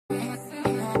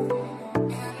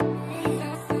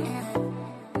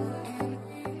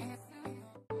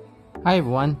Hi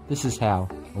everyone, this is Hal.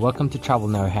 Welcome to Travel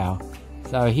Know-How.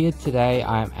 So here today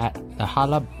I'm at the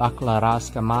Warsaw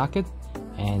Bakalarska market,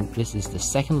 and this is the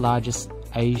second largest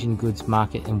Asian goods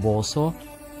market in Warsaw.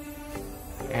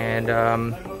 And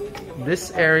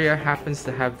this area happens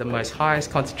to have the most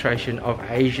highest concentration of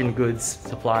Asian goods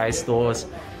supply stores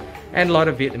and a lot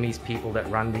of Vietnamese people that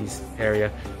run these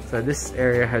area. So this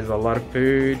area has a lot of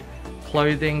food,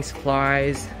 clothing,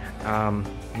 supplies,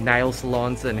 nail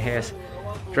salons and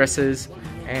hairdressers,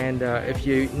 and if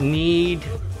you need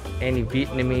any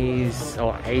Vietnamese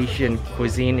or Asian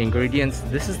cuisine ingredients,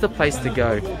 this is the place to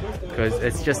go because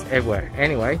it's just everywhere.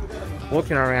 Anyway,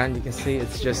 walking around you can see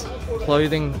it's just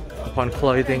clothing upon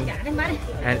clothing,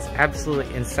 and it's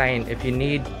absolutely insane. If you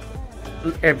need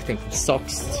everything from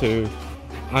socks to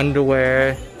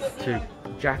underwear to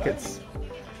jackets,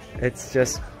 it's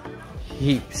just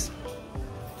heaps.